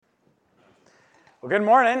Well, good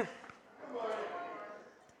morning.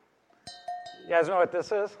 You guys know what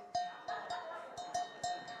this is?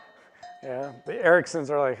 Yeah, the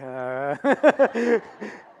Ericksons are like,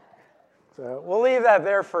 So we'll leave that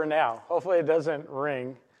there for now. Hopefully it doesn't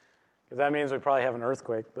ring, because that means we probably have an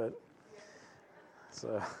earthquake. But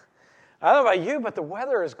so I don't know about you, but the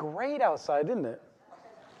weather is great outside, isn't it?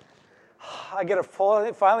 I get to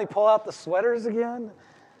finally pull out the sweaters again.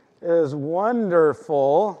 It is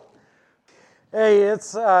wonderful. Hey,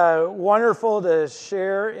 it's wonderful to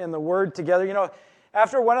share in the Word together. You know,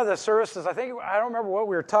 after one of the services, I don't remember what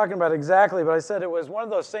we were talking about exactly, but I said it was one of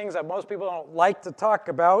those things that most people don't like to talk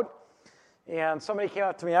about. And somebody came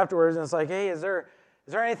up to me afterwards and it's like, hey, is there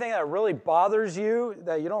anything that really bothers you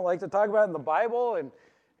that you don't like to talk about in the Bible?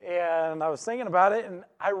 And I was thinking about it, and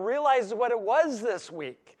I realized what it was this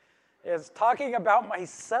week. It's talking about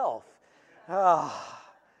myself.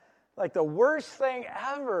 Like the worst thing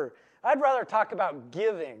ever. I'd rather talk about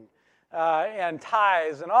giving and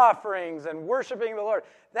tithes and offerings and worshiping the Lord.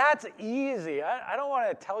 That's easy. I don't want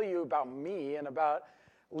to tell you about me and about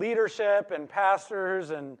leadership and pastors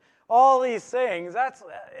and all these things. That's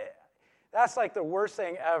like the worst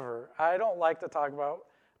thing ever. I don't like to talk about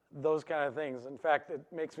those kind of things. In fact, it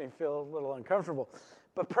makes me feel a little uncomfortable.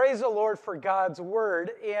 But praise the Lord for God's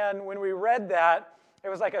Word. And when we read that, it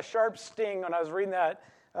was like a sharp sting when I was reading that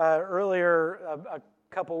earlier a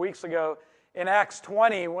couple weeks ago in Acts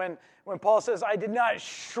 20 when Paul says, I did not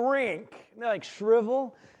shrink, like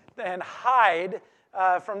shrivel and hide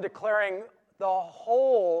from declaring the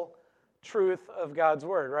whole truth of God's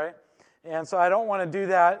Word, right? And so I don't want to do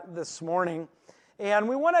that this morning. And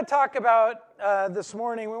we want to talk about this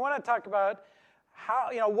morning, how,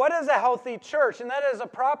 what is a healthy church? And that is a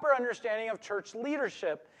proper understanding of church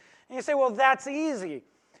leadership. And you say, well, that's easy.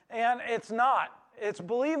 And it's not. It's,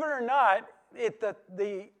 believe it or not,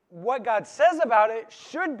 what God says about it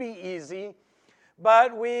should be easy,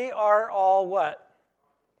 but we are all what?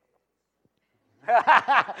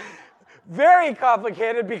 Very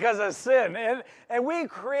complicated because of sin. And we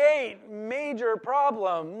create major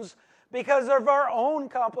problems because of our own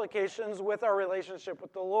complications with our relationship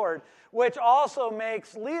with the Lord, which also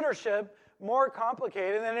makes leadership more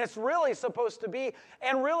complicated than it's really supposed to be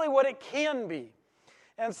and really what it can be.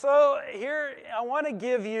 And so here, I'm going to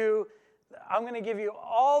give you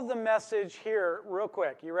all the message here real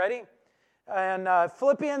quick. You ready? And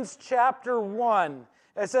Philippians chapter 1,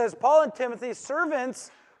 it says, Paul and Timothy,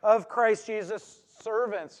 servants of Christ Jesus,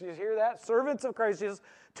 servants. You hear that? Servants of Christ Jesus,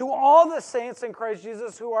 to all the saints in Christ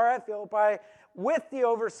Jesus who are at Philippi with the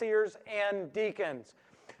overseers and deacons.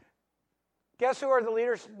 Guess who are the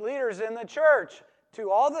leaders in the church?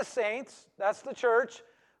 To all the saints, that's the church,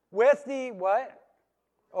 with the what?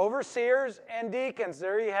 Overseers and deacons.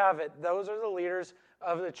 There you have it. Those are the leaders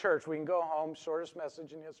of the church. We can go home. Shortest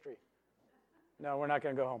message in history. No, we're not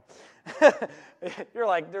going to go home. You're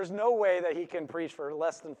like, there's no way that he can preach for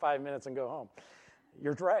less than 5 minutes and go home.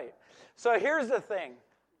 You're right. So here's the thing.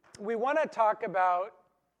 We want to talk about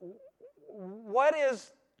what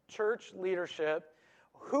is church leadership,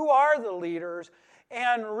 who are the leaders,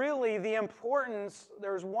 and really the importance.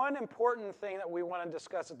 There's one important thing that we want to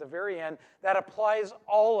discuss at the very end that applies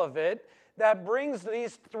all of it, that brings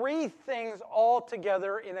these three things all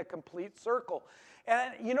together in a complete circle.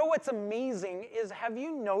 And you know what's amazing is, have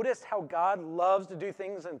you noticed how God loves to do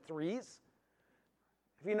things in threes?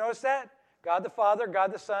 Have you noticed that? God the Father,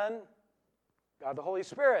 God the Son, God the Holy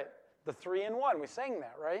Spirit, the three in one. We sang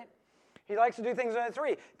that, right? He likes to do things in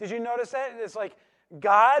three. Did you notice that? It's like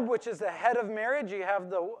God, which is the head of marriage, you have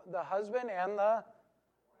the husband and the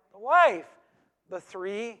wife. The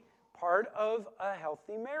three part of a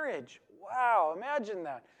healthy marriage. Wow, imagine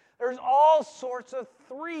that. There's all sorts of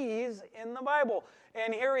threes in the Bible.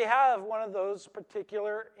 And here we have one of those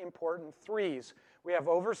particular important threes. We have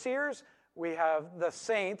overseers. We have the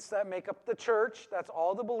saints that make up the church. That's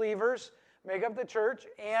all the believers make up the church.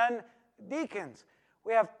 And deacons.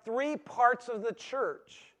 We have three parts of the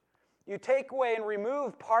church. You take away and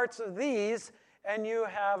remove parts of these, and you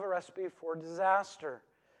have a recipe for disaster.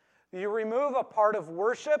 You remove a part of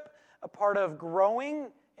worship, a part of growing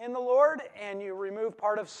in the Lord, and you remove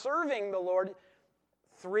part of serving the Lord.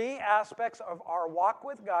 Three aspects of our walk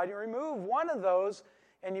with God. You remove one of those,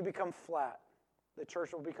 and you become flat. The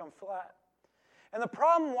church will become flat. And the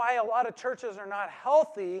problem why a lot of churches are not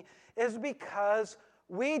healthy is because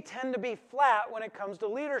we tend to be flat when it comes to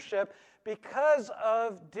leadership because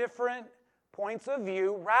of different points of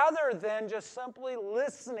view rather than just simply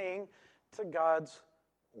listening to God's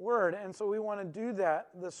Word. And so we want to do that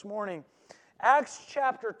this morning. Acts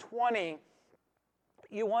chapter 20,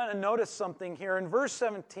 you want to notice something here. In verse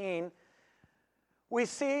 17, we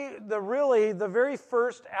see the very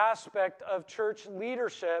first aspect of church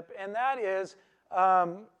leadership, and that is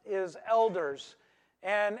elders.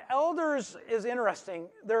 And elders is interesting.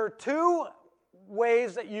 There are two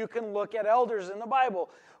ways that you can look at elders in the Bible.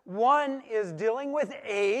 One is dealing with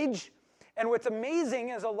age, and what's amazing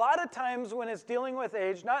is a lot of times when it's dealing with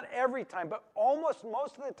age, not every time, but almost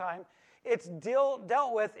most of the time, it's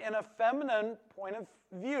dealt with in a feminine point of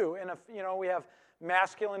view. We have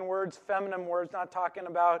masculine words, feminine words, not talking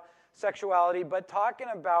about sexuality, but talking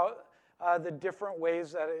about the different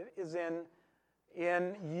ways that it is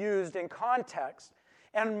used in context.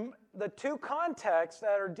 And the two contexts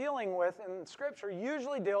that are dealing with in Scripture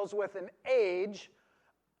usually deals with an age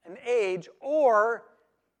or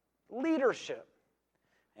leadership.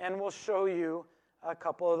 And we'll show you a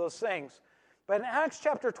couple of those things. But in Acts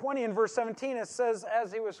chapter 20 and verse 17, it says,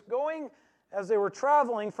 as they were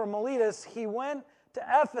traveling from Miletus, he went to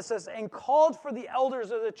Ephesus and called for the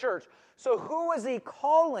elders of the church. So who was he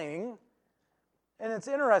calling? And it's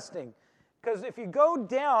interesting, because if you go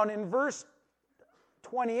down in verse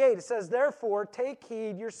 28, it says, therefore, take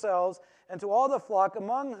heed yourselves and to all the flock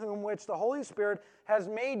among whom which the Holy Spirit has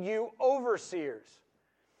made you overseers.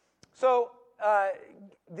 So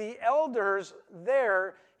the elders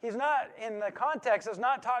there, he's not, in the context, is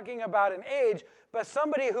not talking about an age, but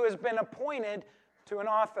somebody who has been appointed to an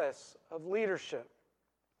office of leadership.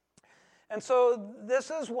 And so this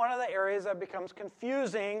is one of the areas that becomes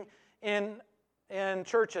confusing in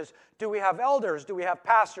churches. Do we have elders? Do we have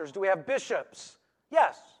pastors? Do we have bishops?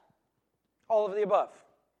 Yes, all of the above.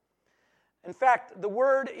 In fact, the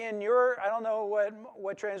word in I don't know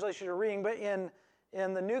what translation you're reading, but in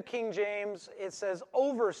the New King James, it says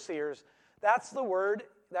overseers. That's the word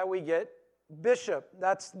that we get bishop.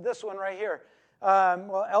 That's this one right here.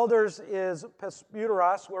 Elders is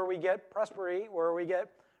presbyteros, where we get presbytery, where we get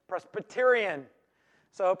Presbyterian.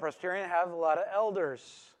 So Presbyterian have a lot of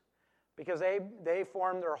elders because they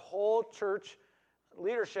form their whole church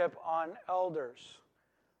leadership on elders,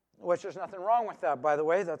 which there's nothing wrong with that, by the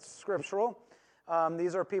way. That's scriptural.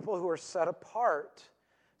 These are people who are set apart.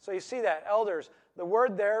 So you see that, elders. The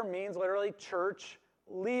word there means literally church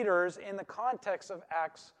leaders in the context of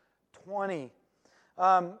Acts 20.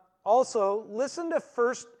 Also, listen to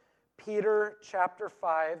 1 Peter chapter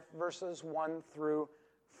 5, verses 1 through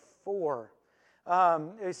 4.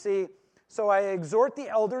 You see, so I exhort the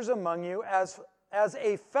elders among you as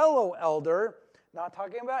a fellow elder, not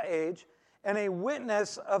talking about age, and a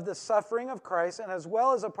witness of the suffering of Christ, and as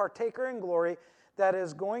well as a partaker in glory that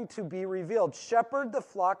is going to be revealed. Shepherd the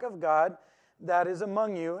flock of God that is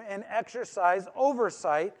among you, and exercise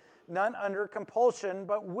oversight, none under compulsion,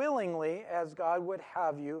 but willingly, as God would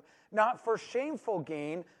have you, not for shameful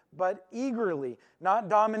gain, but eagerly, not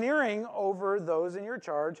domineering over those in your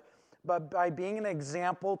charge, but by being an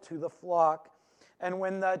example to the flock. And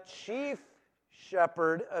when the chief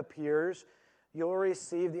shepherd appears, you'll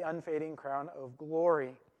receive the unfading crown of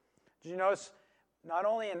glory. Did you notice, not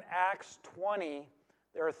only in Acts 20,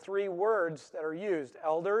 there are three words that are used: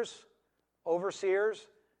 elders, overseers,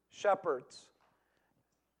 shepherds.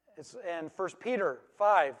 It's in 1 Peter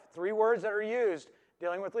 5, three words that are used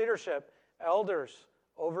dealing with leadership: elders,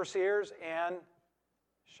 overseers, and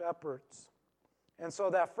shepherds. And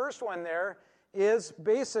so that first one there is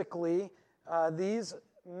basically these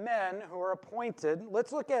men who are appointed.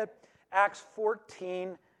 Let's look at Acts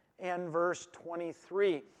 14 and verse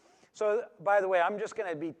 23. So, by the way, I'm just going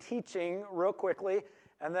to be teaching real quickly,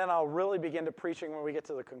 and then I'll really begin to preaching when we get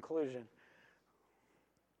to the conclusion.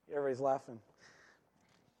 Everybody's laughing.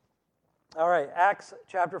 All right, Acts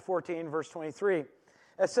chapter 14, verse 23.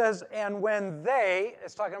 It says, and when they,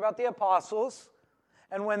 it's talking about the apostles,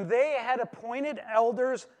 and when they had appointed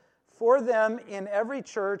elders for them in every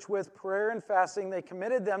church with prayer and fasting, they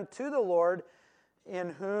committed them to the Lord in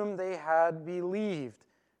whom they had believed.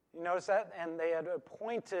 You notice that? And they had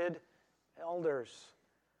appointed elders.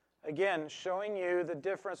 Again, showing you the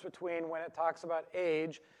difference between when it talks about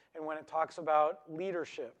age and when it talks about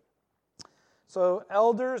leadership. So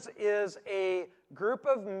elders is a group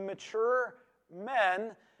of mature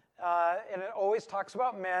men, and it always talks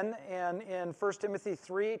about men. And in 1 Timothy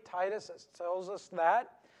 3, Titus tells us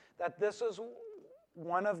that this is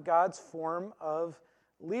one of God's form of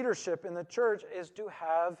leadership in the church, is to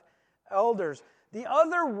have elders. The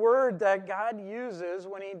other word that God uses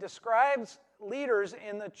when he describes leaders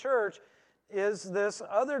in the church is this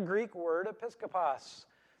other Greek word, episkopos.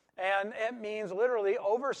 And it means literally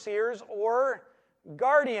overseers or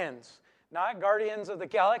guardians. Not guardians of the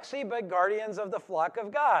galaxy, but guardians of the flock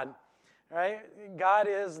of God. Right? God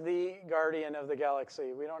is the guardian of the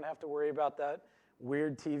galaxy. We don't have to worry about that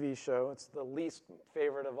weird TV show. It's the least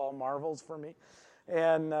favorite of all Marvels for me.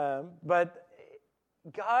 But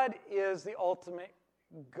God is the ultimate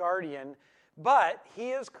guardian, but he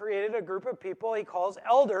has created a group of people he calls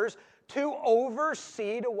elders to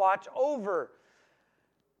oversee, to watch over.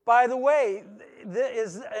 By the way,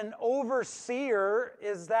 is an overseer,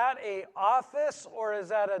 is that an office or is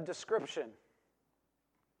that a description?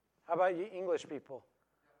 How about you English people?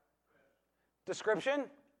 Description?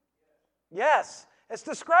 Yes. It's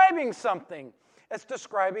describing something. It's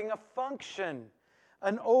describing a function,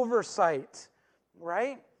 an oversight,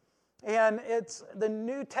 right? And it's the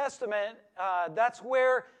New Testament, that's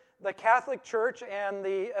where the Catholic Church and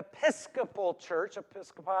the Episcopal Church,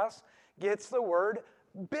 episkopos, gets the word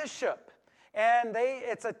bishop. And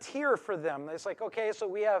it's a tier for them. It's like, okay, so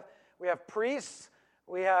we have priests.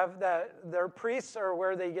 We have their priests are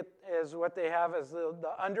where they get, is what they have as the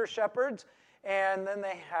under shepherds. And then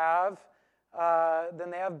they have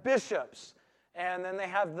bishops. And then they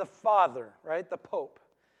have the father, right, the pope.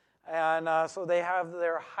 And so they have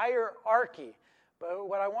their hierarchy. But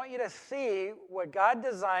what I want you to see, what God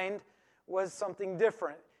designed was something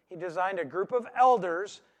different. He designed a group of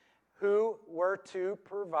elders who were to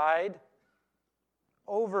provide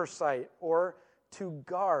oversight or to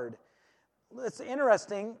guard. What's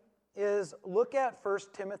interesting is look at 1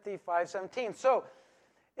 Timothy 5:17. So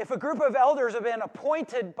if a group of elders have been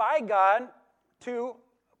appointed by God to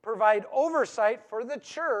provide oversight for the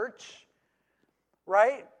church,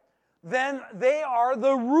 right, then they are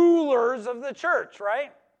the rulers of the church,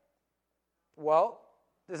 right? Well,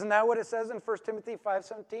 isn't that what it says in 1 Timothy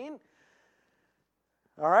 5:17?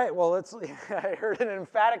 All right, well, I heard an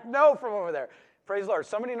emphatic no from over there. Praise the Lord.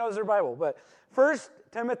 Somebody knows their Bible. But 1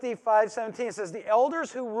 Timothy 5:17 says, the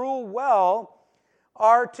elders who rule well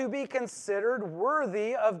are to be considered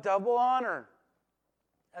worthy of double honor.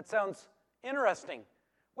 That sounds interesting.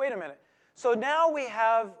 Wait a minute. So now we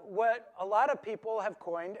have what a lot of people have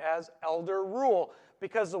coined as elder rule,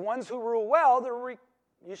 because the ones who rule well,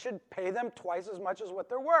 you should pay them twice as much as what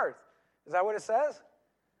they're worth. Is that what it says?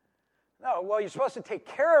 No, well, you're supposed to take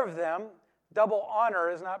care of them. Double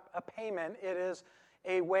honor is not a payment. It is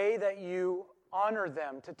a way that you honor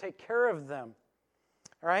them, to take care of them.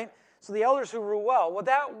 All right? So the elders who rule well. Well,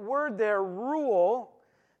 that word there, rule,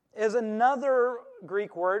 is another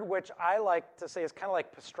Greek word, which I like to say is kind of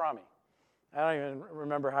like pastrami. I don't even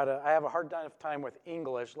remember I have a hard time with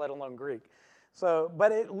English, let alone Greek.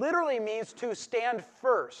 But it literally means to stand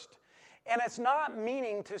first. And it's not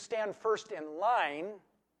meaning to stand first in line.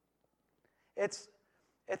 It's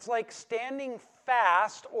like standing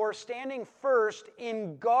fast or standing first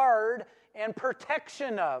in guard and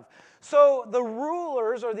protection of. So the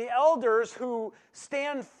rulers or the elders who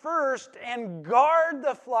stand first and guard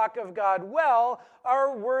the flock of God well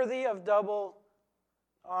are worthy of double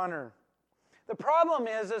honor. The problem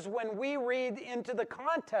is when we read into the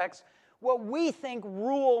context what we think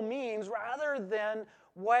rule means rather than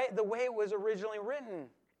the way it was originally written.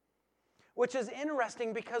 Which is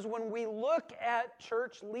interesting because when we look at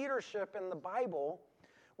church leadership in the Bible,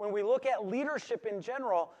 when we look at leadership in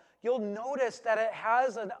general, you'll notice that it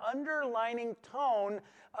has an underlining tone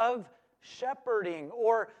of shepherding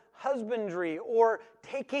or husbandry or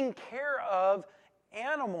taking care of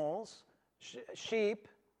animals, sheep,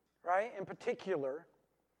 right, in particular.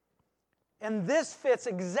 And this fits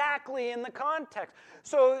exactly in the context.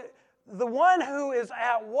 So the one who is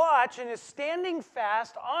at watch and is standing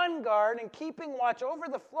fast, on guard, and keeping watch over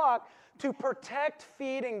the flock to protect,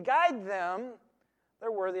 feed, and guide them,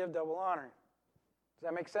 they're worthy of double honor. Does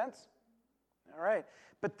that make sense? All right.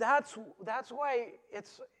 But that's why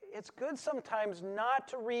it's good sometimes not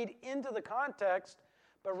to read into the context,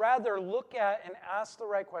 but rather look at and ask the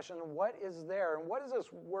right question, what is there? And what does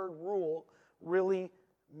this word rule really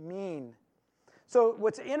mean? So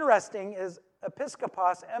what's interesting is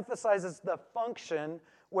episkopos emphasizes the function,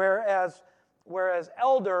 whereas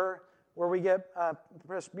elder, where we get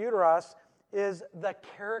presbyteros, is the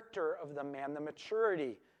character of the man, the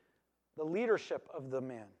maturity, the leadership of the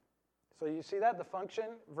man. So you see that, the function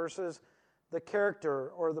versus the character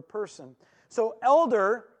or the person. So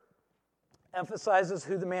elder emphasizes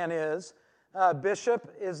who the man is.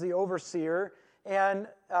 Bishop is the overseer, and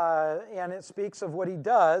it speaks of what he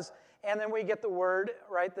does. And then we get the word,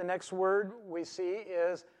 right? The next word we see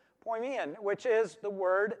is poimen, which is the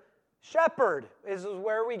word shepherd. This is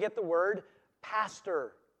where we get the word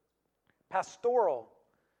pastor, pastoral.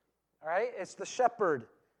 All right? It's the shepherd.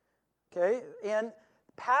 Okay? And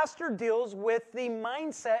pastor deals with the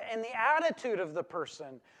mindset and the attitude of the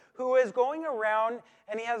person who is going around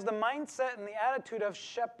and he has the mindset and the attitude of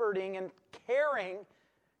shepherding and caring,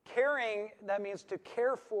 Caring, that means to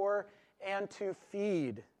care for and to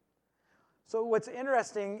feed. So what's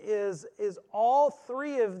interesting is all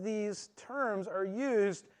three of these terms are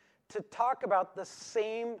used to talk about the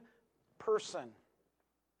same person.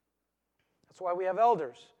 That's why we have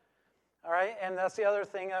elders. All right, and that's the other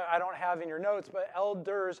thing I don't have in your notes, but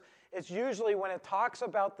elders, it's usually when it talks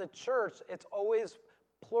about the church, it's always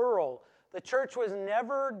plural. The church was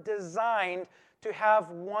never designed to have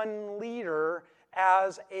one leader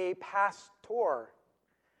as a pastor.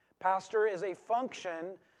 Pastor is a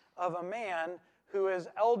function of a man who is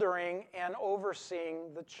eldering and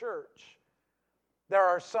overseeing the church. There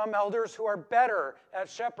are some elders who are better at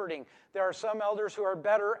shepherding. There are some elders who are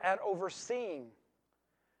better at overseeing.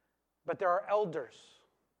 But there are elders.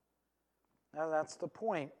 Now that's the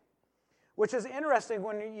point. Which is interesting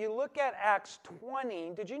when you look at Acts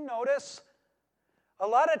 20. Did you notice a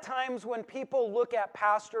lot of times when people look at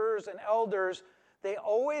pastors and elders, they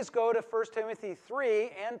always go to 1 Timothy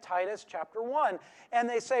 3 and Titus chapter 1. And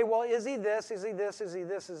they say, well, is he this, is he this, is he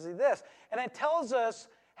this, is he this? And it tells us,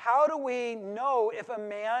 how do we know if a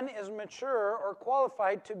man is mature or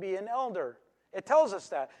qualified to be an elder? It tells us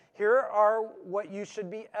that. Here are what you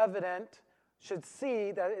should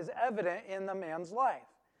see that is evident in the man's life.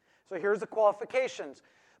 So here's the qualifications.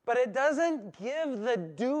 But it doesn't give the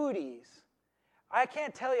duties. I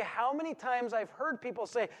can't tell you how many times I've heard people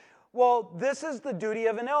say, well, this is the duty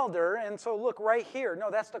of an elder, and so look right here. No,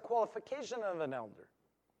 that's the qualification of an elder.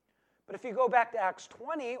 But if you go back to Acts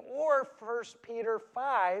 20 or 1 Peter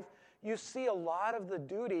 5, you see a lot of the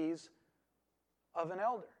duties of an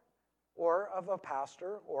elder or of a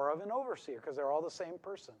pastor or of an overseer, because they're all the same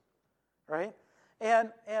person, right? And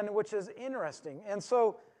which is interesting. And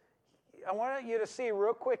so I want you to see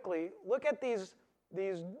real quickly, look at these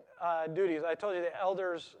duties. I told you the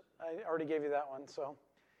elders, I already gave you that one, so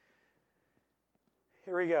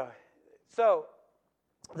here we go. So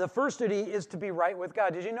the first duty is to be right with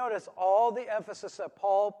God. Did you notice all the emphasis that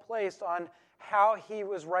Paul placed on how he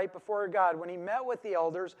was right before God? When he met with the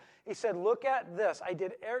elders, he said, look at this.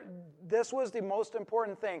 This was the most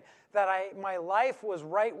important thing, that my life was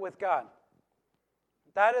right with God.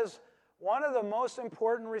 That is one of the most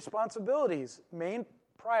important responsibilities, main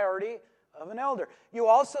priority of an elder. You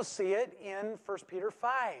also see it in 1 Peter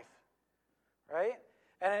 5, right?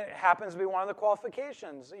 And it happens to be one of the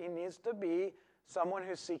qualifications. He needs to be someone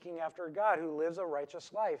who's seeking after God, who lives a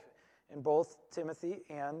righteous life, in both Timothy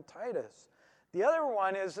and Titus. The other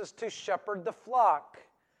one is to shepherd the flock,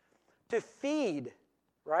 to feed,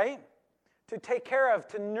 right? To take care of,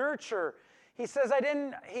 to nurture. He said,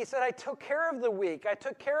 I took care of the weak. I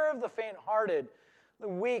took care of the faint-hearted. The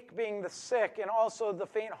weak being the sick, and also the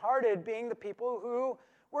faint-hearted being the people who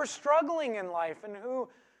were struggling in life and who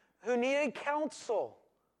needed counsel.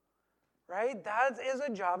 Right? That is a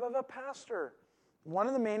job of a pastor. One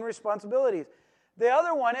of the main responsibilities. The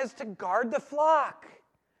other one is to guard the flock.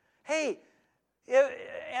 Hey,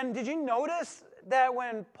 and did you notice that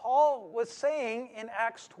when Paul was saying in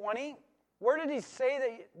Acts 20, where did he say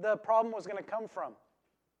that the problem was going to come from?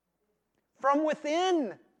 From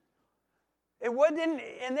within. It wouldn't,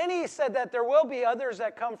 and then he said that there will be others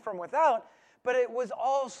that come from without, but it was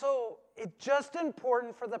also just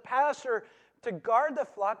important for the pastor to guard the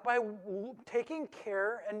flock by taking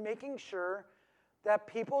care and making sure that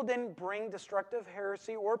people didn't bring destructive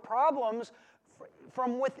heresy or problems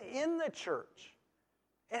from within the church.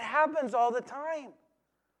 It happens all the time.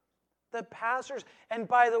 The pastors, and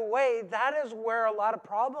by the way, that is where a lot of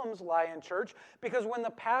problems lie in church, because when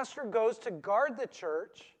the pastor goes to guard the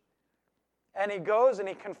church, and he goes and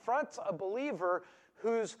he confronts a believer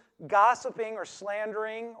who's gossiping or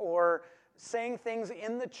slandering or saying things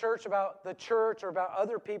in the church about the church or about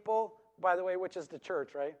other people, by the way, which is the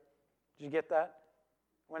church, right? Did you get that?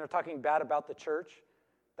 When they're talking bad about the church,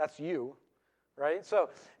 that's you, right? So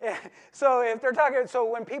if they're talking, so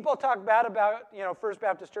when people talk bad about, First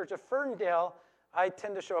Baptist Church of Ferndale, I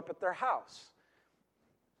tend to show up at their house.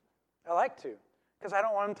 I like to, because I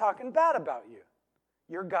don't want them talking bad about you.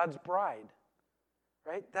 You're God's bride,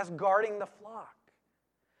 right? That's guarding the flock.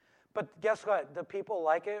 But guess what? Do people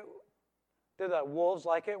like it? Do the wolves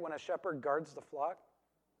like it when a shepherd guards the flock?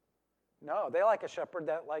 No, they like a shepherd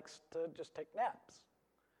that likes to just take naps,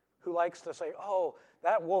 who likes to say, oh,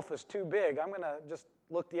 that wolf is too big. I'm going to just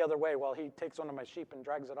look the other way while he takes one of my sheep and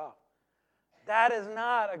drags it off. That is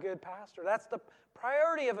not a good pastor. That's the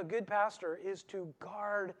priority of a good pastor, is to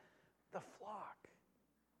guard the flock.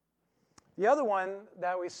 The other one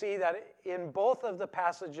that we see that in both of the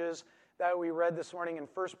passages that we read this morning in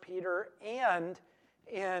 1 Peter and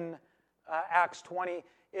in Acts 20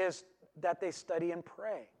 is that they study and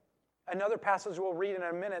pray. Another passage we'll read in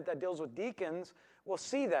a minute that deals with deacons, we'll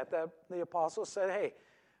see that the apostles said, hey,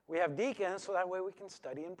 we have deacons so that way we can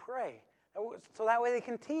study and pray. So that way they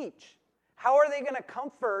can teach. How are they going to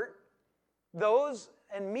comfort those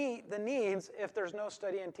and meet the needs if there's no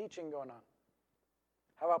study and teaching going on?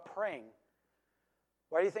 How about praying?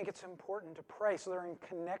 Why do you think it's important to pray? So they're in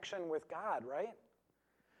connection with God, right?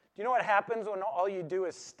 Do you know what happens when all you do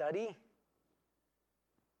is study?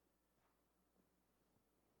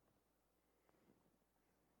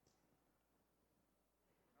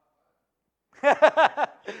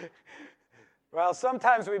 Well,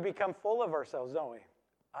 sometimes we become full of ourselves, don't we?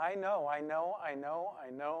 I know.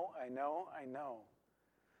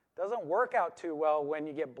 Doesn't work out too well when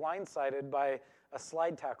you get blindsided by a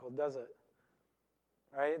slide tackle, does it?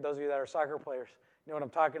 Right? Those of you that are soccer players, you know what I'm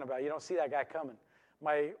talking about. You don't see that guy coming.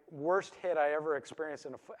 My worst hit I ever experienced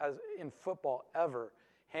in football ever,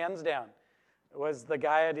 hands down, was the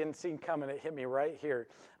guy I didn't see coming. It hit me right here.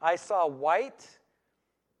 I saw white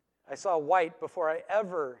before I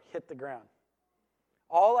ever hit the ground.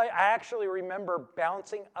 I actually remember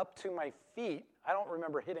bouncing up to my feet. I don't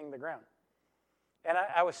remember hitting the ground. And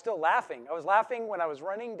I was still laughing. I was laughing when I was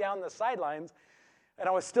running down the sidelines, and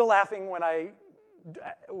I was still laughing when I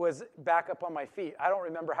was back up on my feet. I don't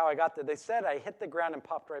remember how I got there. They said I hit the ground and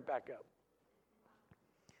popped right back up.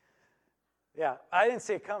 Yeah, I didn't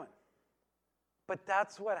see it coming. But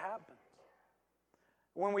that's what happens.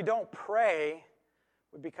 When we don't pray,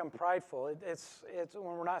 we become prideful. It's when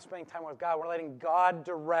we're not spending time with God, we're letting God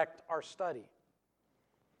direct our study.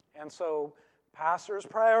 And so pastor's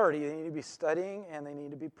priority, they need to be studying and they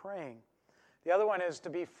need to be praying. The other one is to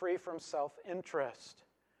be free from self-interest.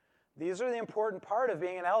 These are the important part of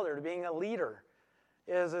being an elder, to being a leader.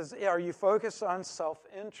 Are you focused on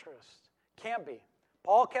self-interest? Can't be.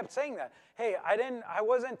 Paul kept saying that. Hey, I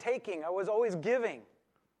wasn't taking, I was always giving.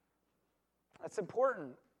 That's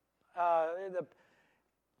important.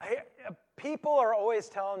 People are always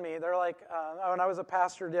telling me, they're like, when I was a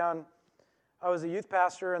pastor I was a youth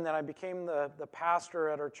pastor, and then I became the pastor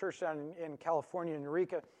at our church down in California, in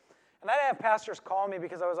Eureka. And I'd have pastors call me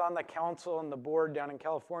because I was on the council and the board down in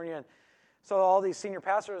California. And so all these senior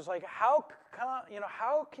pastors like, how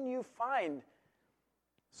can you find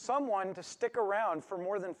someone to stick around for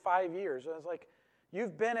more than 5 years? And I was like,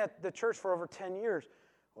 you've been at the church for over 10 years.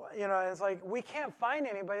 And it's like, we can't find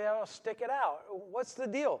anybody that will stick it out. What's the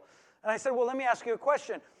deal? And I said, well, let me ask you a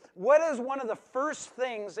question. What is one of the first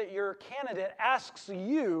things that your candidate asks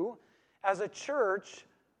you as a church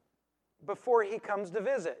before he comes to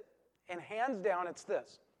visit? And hands down, it's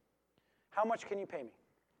this. How much can you pay me?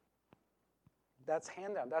 That's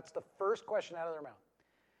hand down. That's the first question out of their mouth.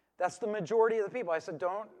 That's the majority of the people. I said,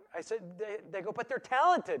 they go, but they're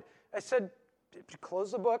talented. I said,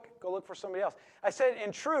 close the book, go look for somebody else. I said,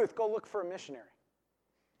 in truth, go look for a missionary.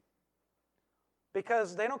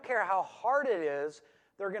 Because they don't care how hard it is,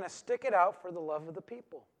 they're going to stick it out for the love of the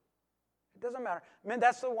people. It doesn't matter. I mean,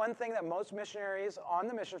 that's the one thing that most missionaries on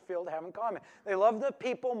the mission field have in common. They love the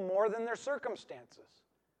people more than their circumstances.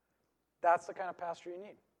 That's the kind of pastor you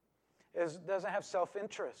need. Doesn't have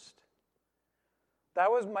self-interest. That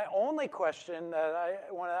was my only question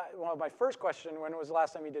my first question when it was the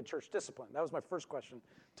last time you did church discipline. That was my first question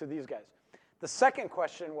to these guys. The second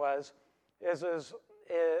question was,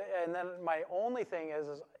 and then my only thing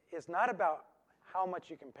is not about how much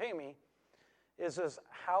you can pay me, is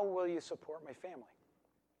how will you support my family?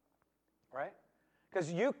 Right?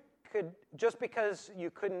 Because you could, just because you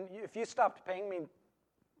couldn't, if you stopped paying me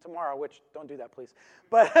tomorrow, which don't do that, please.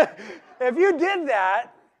 But if you did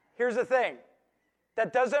that, here's the thing.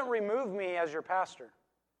 That doesn't remove me as your pastor.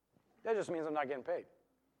 That just means I'm not getting paid.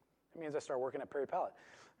 It means I start working at Perry Pallet.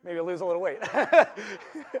 Maybe I lose a little weight.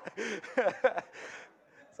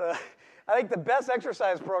 So I think the best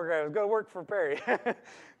exercise program is go work for Perry.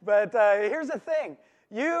 But here's the thing.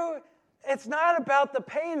 It's not about the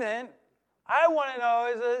payment. I want to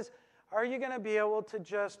know is are you going to be able to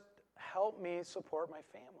just help me support my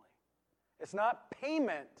family? It's not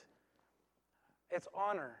payment. It's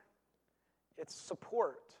honor. It's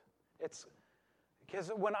support. It's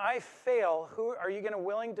because when I fail, who are you going to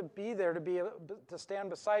willing to be there to stand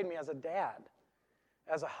beside me as a dad,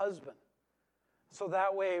 as a husband, so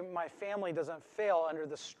that way my family doesn't fail under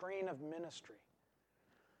the strain of ministry?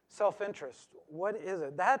 Self-interest. What is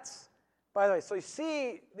it? That's, by the way, so you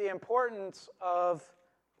see the importance of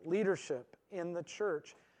leadership in the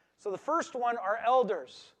church. So the first one are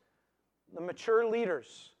elders, the mature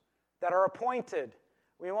leaders that are appointed.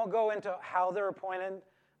 We won't go into how they're appointed.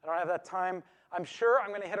 I don't have that time. I'm sure I'm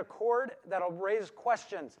going to hit a chord that'll raise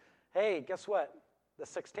questions. Hey, guess what? The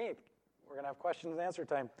 16th, we're going to have questions and answer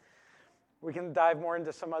time. We can dive more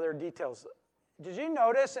into some other details. Did you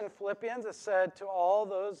notice in Philippians it said to all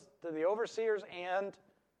those, to the overseers and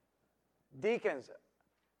deacons?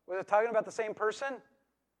 Was it talking about the same person?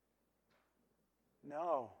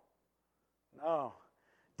 No.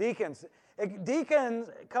 Deacons. Deacons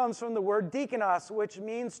comes from the word diakonos, which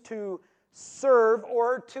means to serve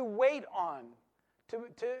or to wait on. To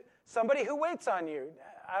somebody who waits on you.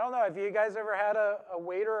 I don't know, have you guys ever had a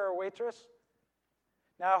waiter or a waitress?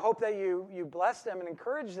 Now, I hope that you bless them and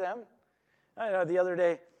encourage them. I know the other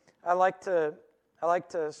day, I like to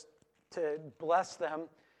bless them.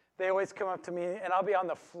 They always come up to me, and I'll be on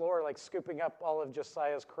the floor, like scooping up all of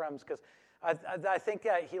Josiah's crumbs, because I think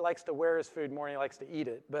that he likes to wear his food more than he likes to eat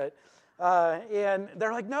it. But and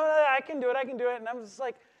they're like, no, I can do it. And I'm just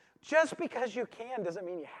like, just because you can doesn't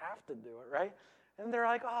mean you have to do it, right? And they're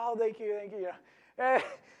like, oh, thank you.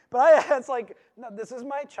 But it's like, no, this is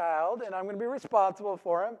my child, and I'm going to be responsible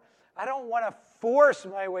for him. I don't want to force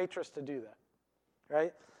my waitress to do that,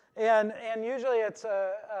 right? And usually it's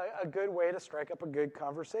a good way to strike up a good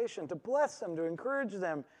conversation, to bless them, to encourage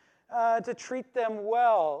them, to treat them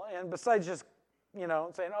well. And besides just,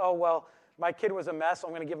 saying, oh, well, my kid was a mess, so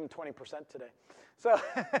I'm going to give him 20% today. So,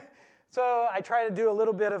 so I try to do a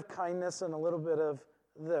little bit of kindness and a little bit of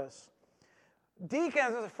this.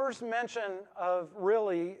 Deacons is the first mention of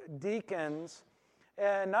really deacons,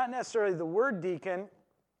 and not necessarily the word deacon,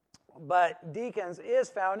 but deacons is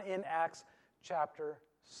found in Acts chapter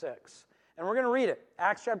 6. And we're going to read it,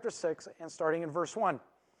 Acts chapter 6, and starting in verse 1.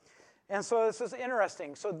 And so this is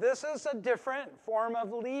interesting. So this is a different form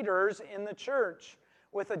of leaders in the church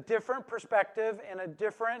with a different perspective and a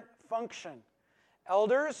different function.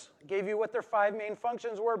 Elders gave you what their 5 main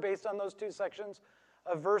functions were based on those 2 sections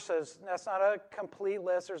of verses. That's not a complete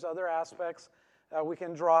list. There's other aspects we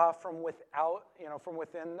can draw from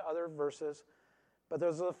within other verses. But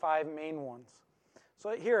those are the 5 main ones.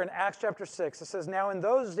 So here in Acts chapter 6, it says, now in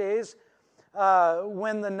those days,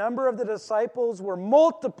 when the number of the disciples were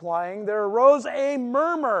multiplying, there arose a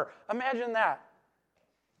murmur. Imagine that.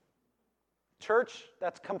 Church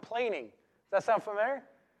that's complaining. Does that sound familiar?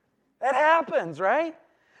 That happens, right?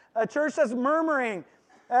 A church that's murmuring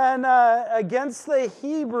and against the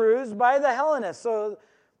Hebrews by the Hellenists. So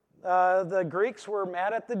the Greeks were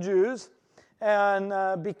mad at the Jews,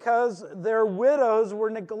 and because their widows were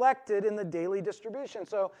neglected in the daily distribution.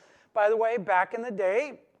 So, by the way, back in the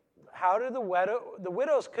day, how did the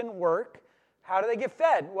widows couldn't work? How do they get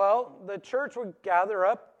fed? Well, the church would gather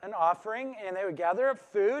up an offering, and they would gather up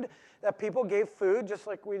food, that people gave food, just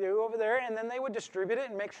like we do over there, and then they would distribute it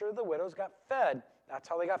and make sure the widows got fed. That's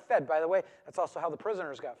how they got fed. By the way, that's also how the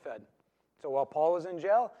prisoners got fed. So while Paul was in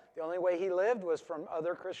jail, the only way he lived was from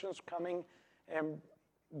other Christians coming and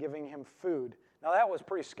giving him food. Now that was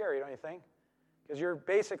pretty scary, don't you think? Because you're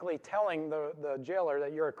basically telling the jailer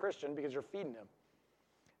that you're a Christian because you're feeding him.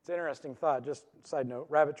 It's an interesting thought, just side note,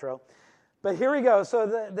 rabbit trail. But here we go. So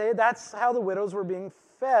that's how the widows were being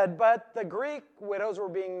fed, but the Greek widows were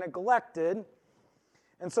being neglected.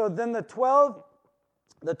 And so then the 12,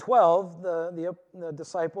 the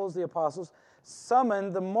disciples, the apostles,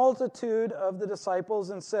 summoned the multitude of the disciples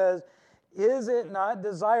and says, it's not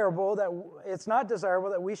desirable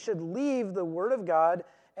that we should leave the word of God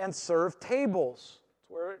and serve tables. That's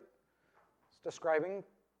where it's describing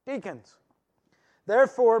deacons.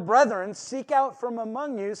 Therefore, brethren, seek out from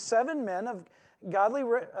among you 7 men of godly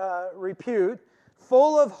repute,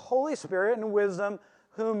 full of Holy Spirit and wisdom,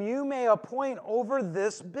 whom you may appoint over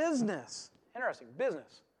this business. Interesting.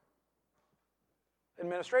 Business.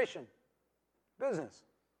 Administration. Business.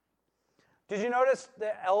 Did you notice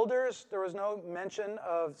the elders, there was no mention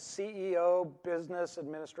of CEO, business,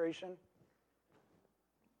 administration?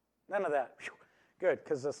 None of that. Whew. Good,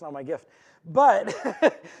 because that's not my gift. But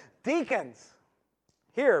deacons.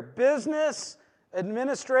 Here, business,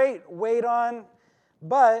 administrate, wait on.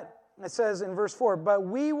 But, it says in verse 4, but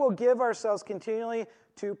we will give ourselves continually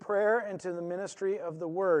to prayer and to the ministry of the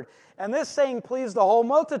word. And this saying pleased the whole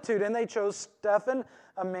multitude, and they chose Stephen,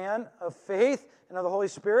 a man of faith and of the Holy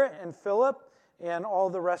Spirit, and Philip, and all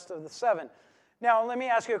the rest of the 7. Now, let me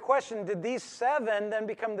ask you a question. Did these 7 then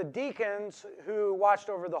become the deacons who watched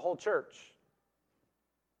over the whole church?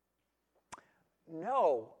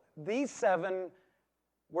 No. These 7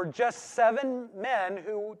 were just 7 men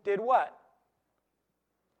who did what?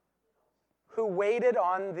 Who waited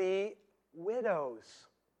on the widows.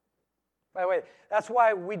 By the way, that's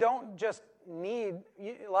why we don't just need,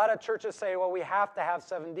 a lot of churches say, well, we have to have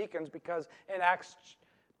 7 deacons because in Acts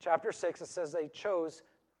chapter 6 it says they chose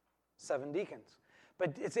 7 deacons.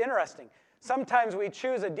 But it's interesting. Sometimes we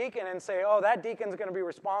choose a deacon and say, oh, that deacon's going to be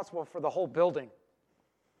responsible for the whole building.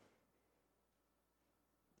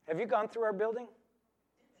 Have you gone through our building?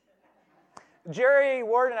 Jerry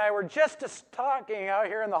Ward and I were just talking out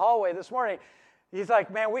here in the hallway this morning. He's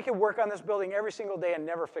like, man, we could work on this building every single day and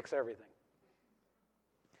never fix everything.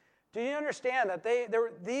 Do you understand that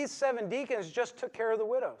these 7 deacons just took care of the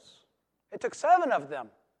widows? It took 7 of them.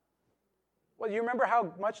 Well, you remember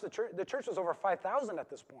how much the church was over 5,000 at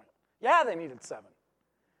this point. Yeah, they needed 7.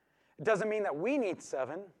 It doesn't mean that we need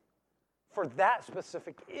 7 for that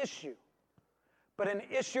specific issue. But an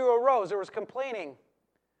issue arose. There was complaining.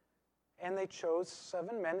 And they chose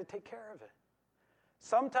 7 men to take care of it.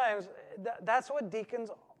 Sometimes that's what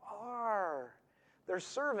deacons are. They're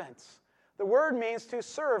servants. The word means to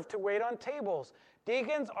serve, to wait on tables.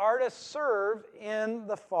 Deacons are to serve in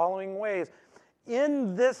the following ways.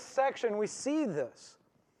 In this section, we see this.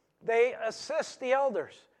 They assist the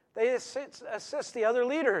elders. They assist the other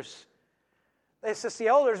leaders. They assist the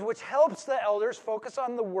elders, which helps the elders focus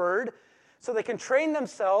on the word so they can train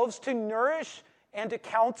themselves to nourish and to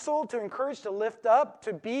counsel, to encourage, to lift up,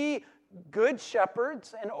 to be good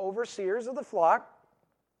shepherds and overseers of the flock.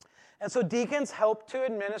 And so deacons help to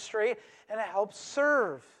administrate and help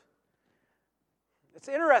serve. It's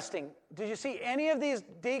interesting. Did you see any of these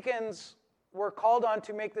deacons were called on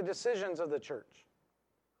to make the decisions of the church?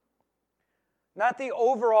 Not the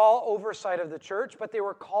overall oversight of the church, but they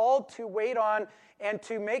were called to wait on and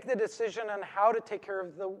to make the decision on how to take care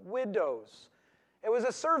of the widows. It was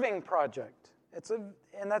a serving project.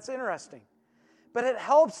 And that's interesting. But it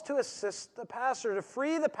helps to assist the pastor, to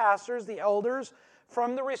free the pastors, the elders,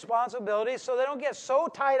 from the responsibility so they don't get so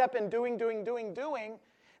tied up in doing,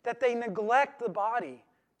 that they neglect the body,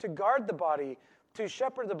 to guard the body, to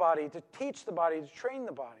shepherd the body, to teach the body, to train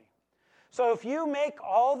the body. So if you make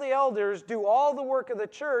all the elders do all the work of the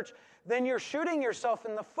church, then you're shooting yourself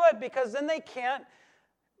in the foot, because then they can't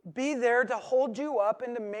be there to hold you up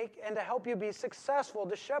and to help you be successful,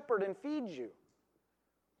 to shepherd and feed you.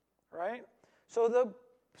 Right?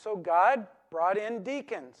 So God brought in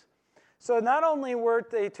deacons. So not only were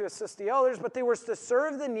they to assist the elders, but they were to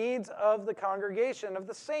serve the needs of the congregation, of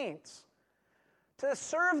the saints. To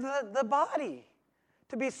serve the body.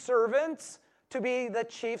 To be servants, to be the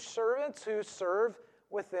chief servants who serve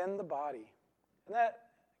within the body. Isn't that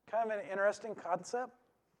kind of an interesting concept?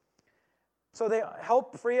 So they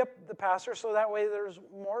help free up the pastor so that way there's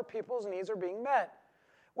more people's needs are being met.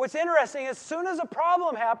 What's interesting, as soon as a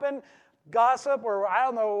problem happened, gossip, or I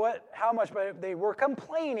don't know how much, but they were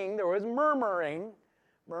complaining, there was murmuring.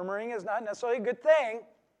 Murmuring is not necessarily a good thing,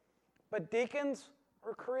 but deacons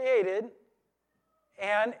were created,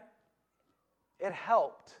 and it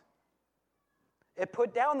helped. It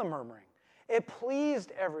put down the murmuring. It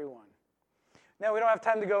pleased everyone. Now, we don't have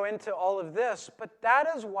time to go into all of this, but that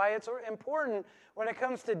is why it's important when it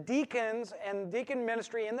comes to deacons and deacon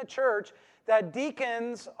ministry in the church, that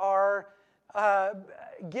deacons are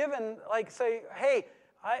given, like say, hey,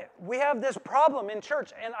 we have this problem in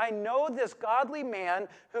church, and I know this godly man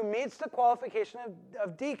who meets the qualification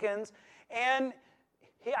of deacons, and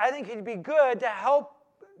I think he'd be good to help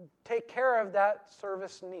take care of that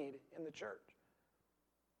service need in the church.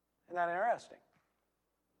 Isn't that interesting?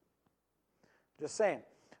 Just saying.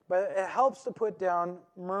 But it helps to put down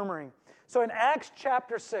murmuring. So in Acts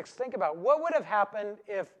chapter 6, think about what would have happened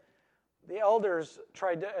if the elders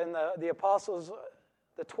tried to, and the apostles,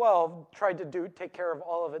 the 12, tried to take care of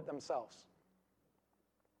all of it themselves.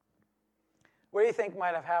 What do you think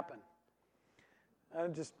might have happened?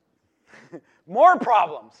 Just more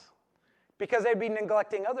problems, because they'd be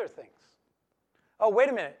neglecting other things. Oh, wait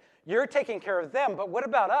a minute. You're taking care of them, but what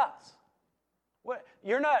about us? What?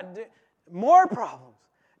 You're not... More problems.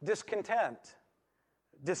 Discontent,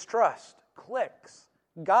 distrust, cliques,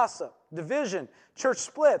 gossip, division, church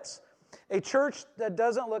splits. A church that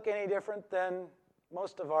doesn't look any different than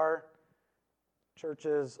most of our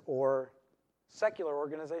churches or secular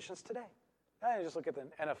organizations today. I just look at the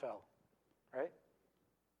NFL, right?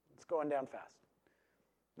 It's going down fast.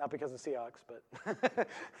 Not because of the Seahawks, but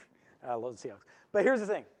I love the Seahawks. But here's the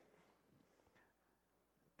thing.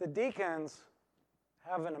 The deacons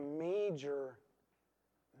have a major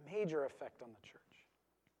effect on the church.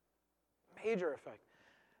 Major effect.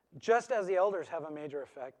 Just as the elders have a major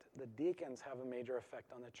effect, the deacons have a major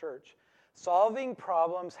effect on the church. Solving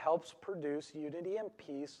problems helps produce unity and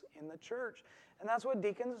peace in the church. And that's what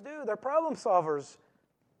deacons do. They're problem solvers.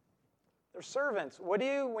 They're servants. When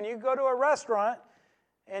you go to a restaurant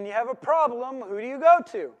and you have a problem, who do you go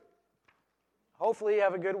to? Hopefully you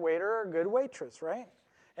have a good waiter or a good waitress, right?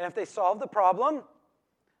 And if they solve the problem,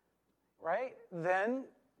 right, then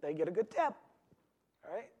they get a good tip,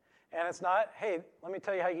 right? And it's not, hey, let me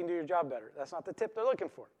tell you how you can do your job better. That's not the tip they're looking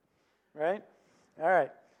for, right? All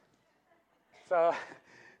right. So,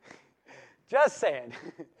 just saying.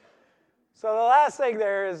 So the last thing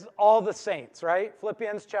there is all the saints, right?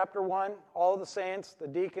 Philippians chapter 1, all the saints, the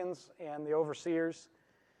deacons, and the overseers.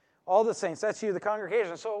 All the saints, that's you, the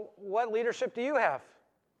congregation. So what leadership do you have?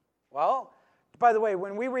 Well, by the way,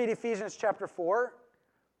 when we read Ephesians chapter 4,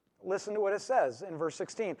 listen to what it says in verse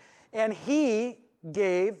 16. And he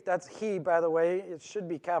gave, that's he, by the way, it should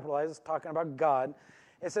be capitalized, it's talking about God.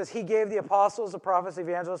 It says he gave the apostles, the prophets, the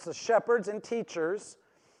evangelists, the shepherds, and teachers,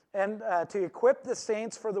 and to equip the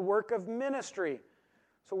saints for the work of ministry.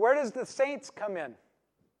 So where does the saints come in?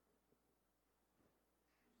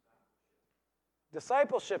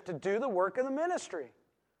 Discipleship, to do the work of the ministry.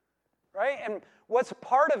 Right? And what's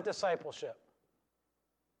part of discipleship?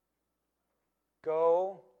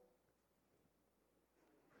 Go,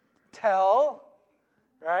 tell,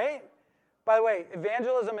 right? By the way,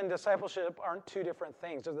 evangelism and discipleship aren't two different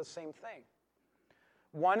things. They're the same thing.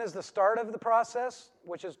 One is the start of the process,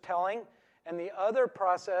 which is telling, and the other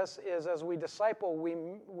process is as we disciple,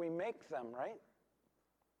 we make them, right?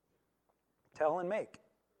 Tell and make,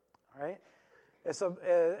 right? It's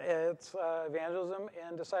evangelism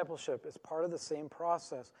and discipleship. It's part of the same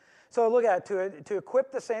process. So look at it, to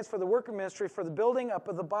equip the saints for the work of ministry, for the building up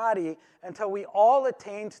of the body, until we all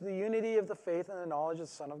attain to the unity of the faith and the knowledge of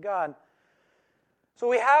the Son of God. So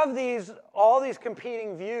we have all these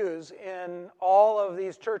competing views in all of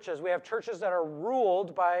these churches. We have churches that are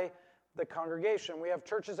ruled by the congregation. We have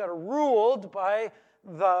churches that are ruled by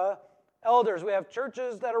the elders. We have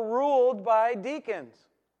churches that are ruled by deacons.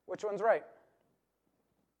 Which one's right?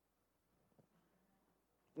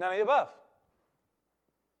 None of the above.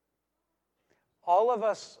 All of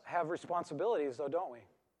us have responsibilities, though, don't we?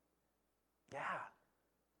 Yeah.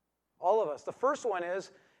 All of us. The first one is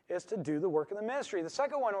to do the work of the ministry. The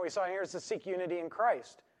second one we saw here is to seek unity in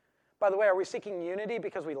Christ. By the way, are we seeking unity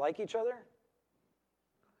because we like each other?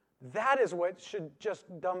 That is what should just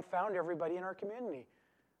dumbfound everybody in our community.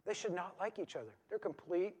 They should not like each other. They're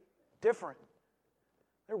complete different.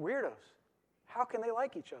 They're weirdos. How can they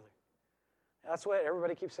like each other? That's what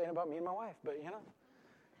everybody keeps saying about me and my wife, but you know,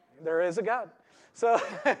 there is a God. So,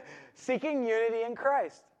 seeking unity in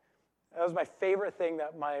Christ. That was my favorite thing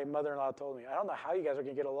that my mother-in-law told me. I don't know how you guys are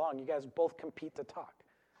going to get along. You guys both compete to talk.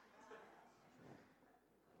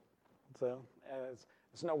 So,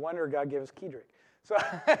 it's no wonder God gave us Kedrick. So,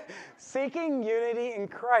 seeking unity in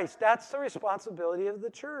Christ. That's the responsibility of the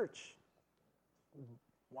church.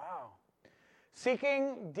 Wow.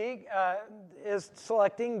 Seeking is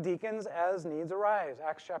selecting deacons as needs arise.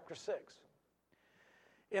 Acts chapter 6.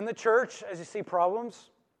 In the church, as you see problems,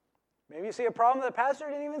 maybe you see a problem that the pastor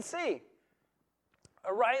didn't even see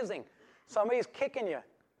arising. Somebody's kicking you.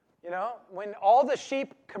 You know, when all the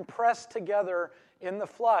sheep compress together in the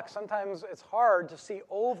flock, sometimes it's hard to see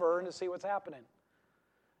over and to see what's happening.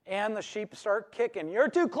 And the sheep start kicking. You're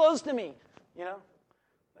too close to me. You know,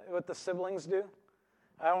 what the siblings do.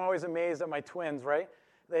 I'm always amazed at my twins, right?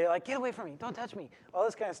 They're like, get away from me, don't touch me, all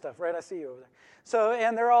this kind of stuff, right? I see you over there. So,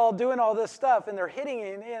 and they're all doing all this stuff, and they're hitting you,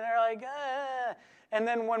 and they're like, ah. And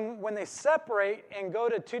then when they separate and go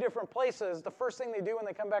to two different places, the first thing they do when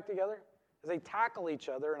they come back together is they tackle each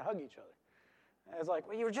other and hug each other. And it's like,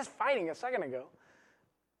 well, you were just fighting a second ago,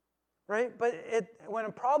 right? But when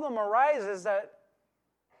a problem arises that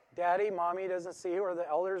daddy, mommy doesn't see, or the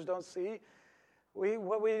elders don't see,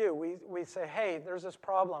 what we do, we say, hey, there's this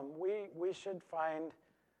problem. We should find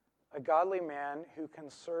a godly man who can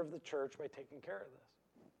serve the church by taking care of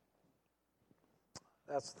this.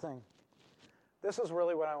 That's the thing. This is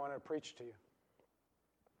really what I want to preach to you.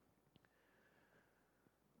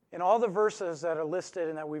 In all the verses that are listed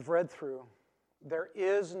and that we've read through, there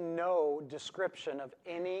is no description of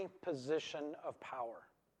any position of power.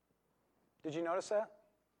 Did you notice that?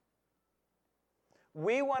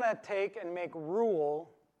 We want to take and make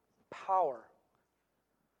rule power.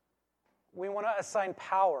 We want to assign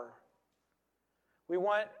power. We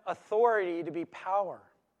want authority to be power.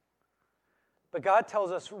 But God tells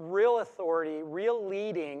us real authority, real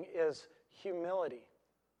leading is humility.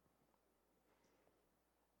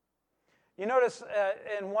 You notice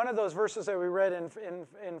in one of those verses that we read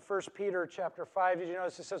in 1 Peter chapter 5, did you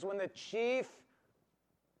notice it says, when the chief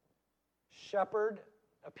shepherd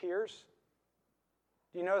appears?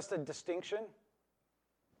 Do you notice the distinction?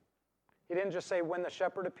 He didn't just say when the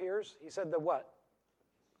shepherd appears. He said the what?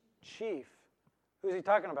 Chief. Who's he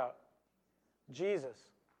talking about? Jesus.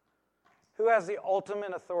 Who has the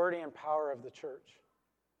ultimate authority and power of the church?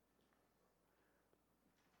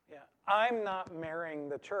 Yeah, I'm not marrying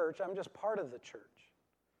the church. I'm just part of the church.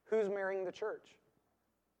 Who's marrying the church?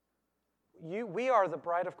 We are the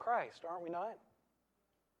bride of Christ, aren't we not?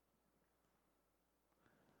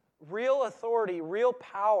 real authority, real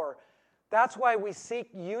power. That's why we seek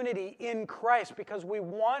unity in Christ, because we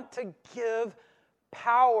want to give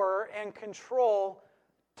power and control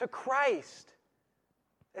to Christ.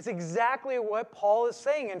 It's exactly what Paul is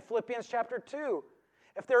saying in Philippians chapter 2.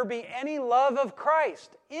 If there be any love of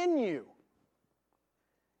Christ in you,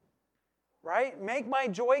 right? Make my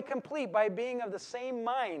joy complete by being of the same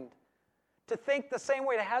mind, to think the same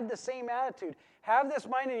way, to have the same attitude. Have this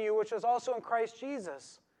mind in you, which is also in Christ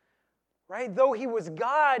Jesus. Right? Though he was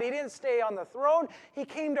God, he didn't stay on the throne. He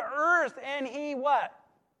came to earth and he what?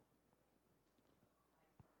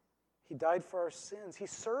 He died for our sins. He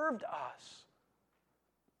served us.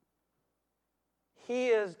 He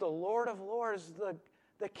is the Lord of Lords,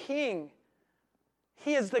 the King.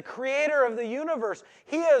 He is the creator of the universe.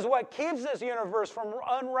 He is what keeps this universe from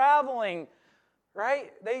unraveling,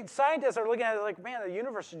 right? Scientists are looking at it like, man, the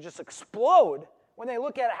universe should just explode when they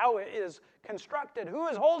look at how it is constructed. Who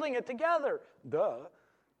is holding it together? Duh.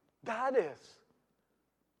 God is.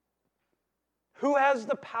 Who has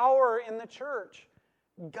the power in the church?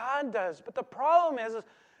 God does. But the problem is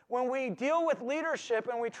when we deal with leadership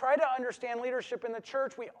and we try to understand leadership in the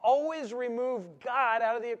church, we always remove God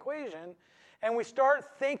out of the equation. And we start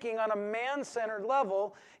thinking on a man-centered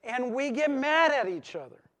level, and we get mad at each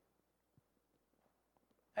other.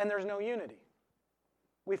 And there's no unity.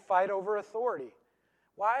 We fight over authority.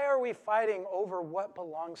 Why are we fighting over what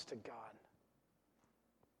belongs to God?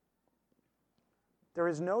 There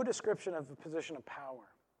is no description of a position of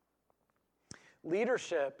power.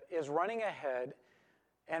 Leadership is running ahead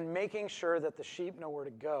and making sure that the sheep know where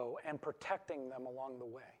to go and protecting them along the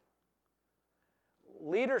way.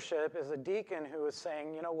 Leadership is a deacon who is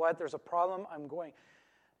saying, you know what, there's a problem, I'm going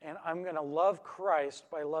to love Christ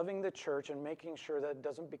by loving the church and making sure that it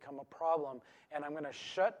doesn't become a problem, and I'm going to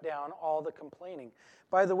shut down all the complaining.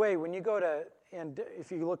 By the way, when you go to, and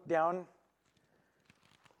if you look down,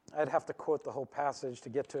 I'd have to quote the whole passage to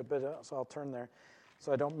get to it, but so I'll turn there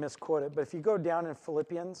so I don't misquote it. But if you go down in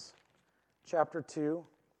Philippians chapter 2,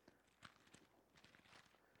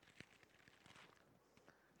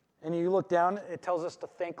 and you look down, it tells us to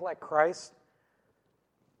think like Christ.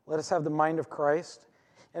 Let us have the mind of Christ.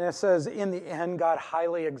 And it says, in the end, God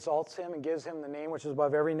highly exalts him and gives him the name which is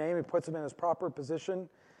above every name. He puts him in his proper position.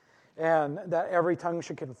 And that every tongue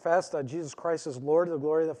should confess that Jesus Christ is Lord, to the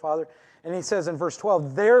glory of the Father. And he says in verse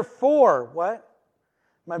 12, therefore, what?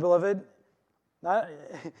 My beloved, not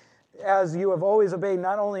as you have always obeyed,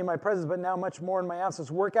 not only in my presence, but now much more in my absence,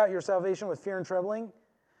 work out your salvation with fear and trembling.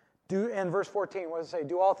 And verse 14, what does it say?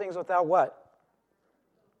 Do all things without what?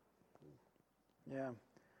 Yeah.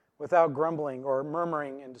 Without grumbling or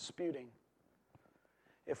murmuring and disputing.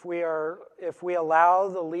 If we allow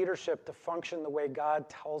the leadership to function the way God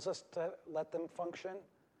tells us to let them function,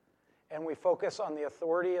 and we focus on the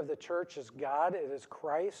authority of the church as God, it is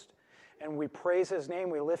Christ, and we praise his name,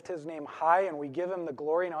 we lift his name high, and we give him the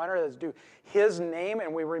glory and honor that's due his name,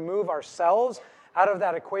 and we remove ourselves out of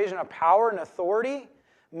that equation of power and authority,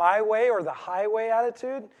 my way or the highway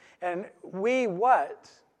attitude, and we what?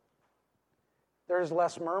 There's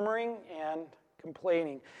less murmuring and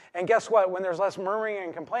complaining. And guess what? When there's less murmuring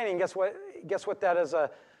and complaining, guess what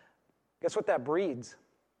that breeds?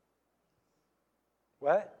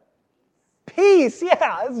 What? Peace.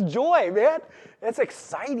 Yeah, it's joy, man. It's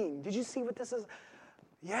exciting. Did you see what this is?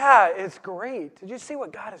 Yeah, it's great. Did you see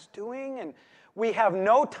what God is doing? And we have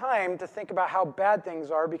no time to think about how bad things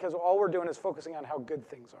are because all we're doing is focusing on how good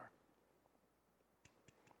things are.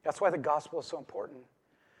 That's why the gospel is so important.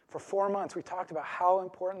 For 4 months, we talked about how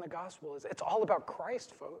important the gospel is. It's all about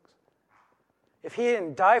Christ, folks. If he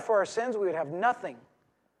didn't die for our sins, we would have nothing.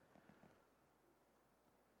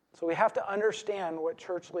 So we have to understand what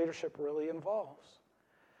church leadership really involves.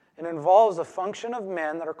 It involves a function of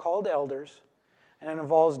men that are called elders, and it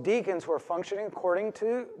involves deacons who are functioning according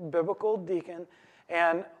to biblical deacon,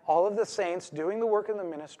 and all of the saints doing the work in the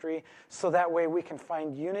ministry, so that way we can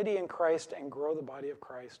find unity in Christ and grow the body of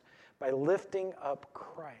Christ by lifting up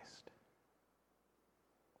Christ.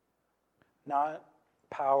 Not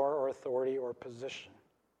power or authority or position.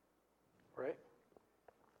 Right?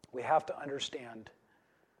 We have to understand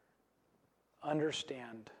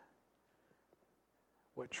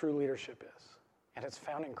what true leadership is. And it's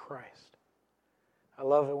found in Christ. I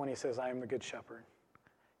love it when he says, I am the good shepherd.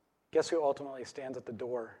 Guess who ultimately stands at the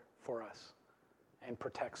door for us and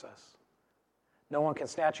protects us? No one can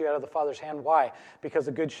snatch you out of the Father's hand. Why? Because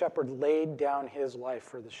the good shepherd laid down his life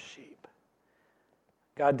for the sheep.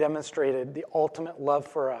 God demonstrated the ultimate love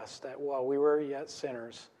for us, that while we were yet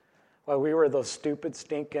sinners, while we were those stupid,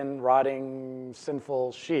 stinking, rotting,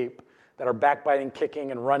 sinful sheep, that are backbiting,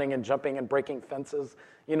 kicking, and running and jumping and breaking fences.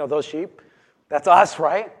 You know those sheep? That's us,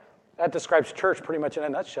 right? That describes church pretty much in a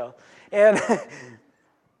nutshell. And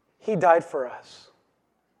he died for us,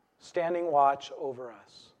 standing watch over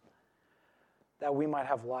us, that we might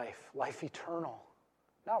have life eternal.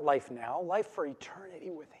 Not life now, life for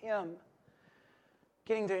eternity with him,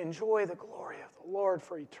 getting to enjoy the glory of the Lord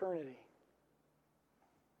for eternity.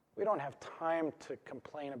 We don't have time to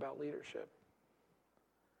complain about leadership.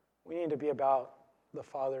 We need to be about the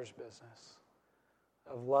Father's business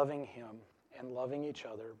of loving him and loving each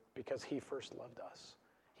other because he first loved us.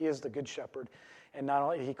 He is the good shepherd, and not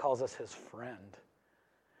only he calls us his friend.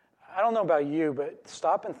 I don't know about you, but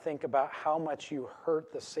stop and think about how much you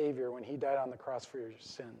hurt the Savior when he died on the cross for your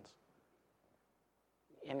sins.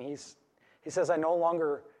 And he says, I no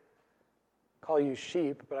longer call you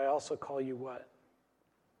sheep, but I also call you what?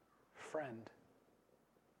 Friend.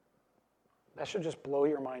 That should just blow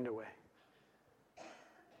your mind away.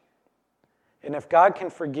 And if God can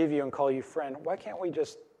forgive you and call you friend, why can't we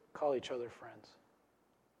just call each other friends?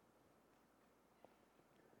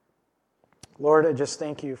 Lord, I just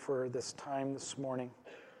thank you for this time this morning.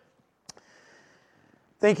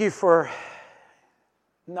 Thank you for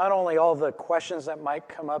not only all the questions that might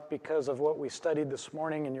come up because of what we studied this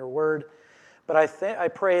morning in your word, but I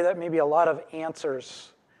pray that maybe a lot of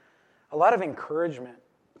answers, a lot of encouragement,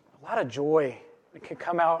 a lot of joy that can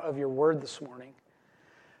come out of your word this morning.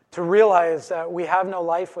 To realize that we have no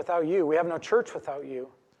life without you, we have no church without you,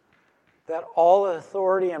 that all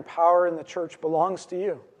authority and power in the church belongs to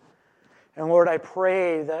you. And Lord, I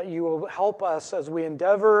pray that you will help us as we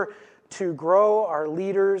endeavor to grow our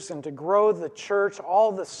leaders and to grow the church,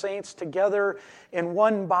 all the saints together in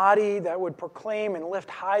one body that would proclaim and lift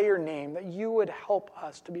high your name, that you would help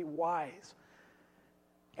us to be wise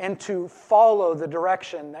and to follow the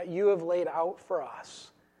direction that you have laid out for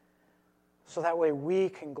us, so that way we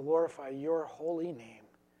can glorify your holy name,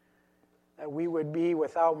 that we would be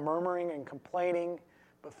without murmuring and complaining,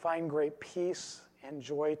 but find great peace and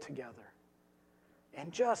joy together.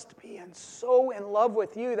 And just being so in love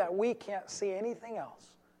with you that we can't see anything else.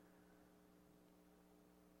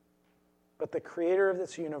 But the creator of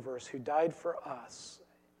this universe who died for us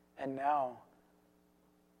and now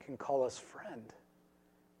can call us friend.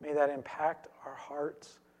 May that impact our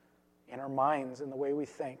hearts and our minds in the way we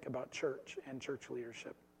think about church and church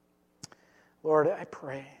leadership. Lord, I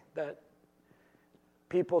pray that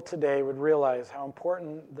people today would realize how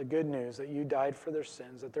important the good news that you died for their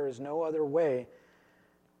sins, that there is no other way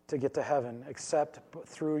to get to heaven except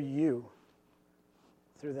through you,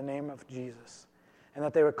 through the name of Jesus. And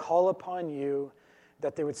that they would call upon you,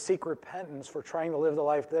 that they would seek repentance for trying to live the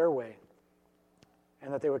life their way,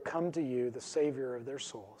 and that they would come to you, the Savior of their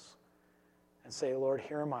souls, and say, Lord,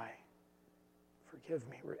 here am I. Forgive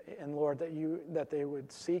me. And Lord, that they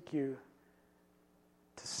would seek you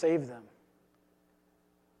to save them,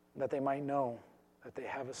 that they might know that they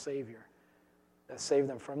have a Savior that saved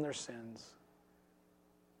them from their sins,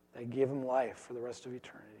 that give them life for the rest of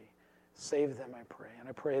eternity. Save them, I pray. And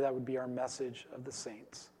I pray that would be our message of the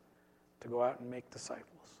saints, to go out and make disciples.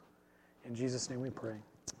 In Jesus' name we pray.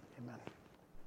 Amen.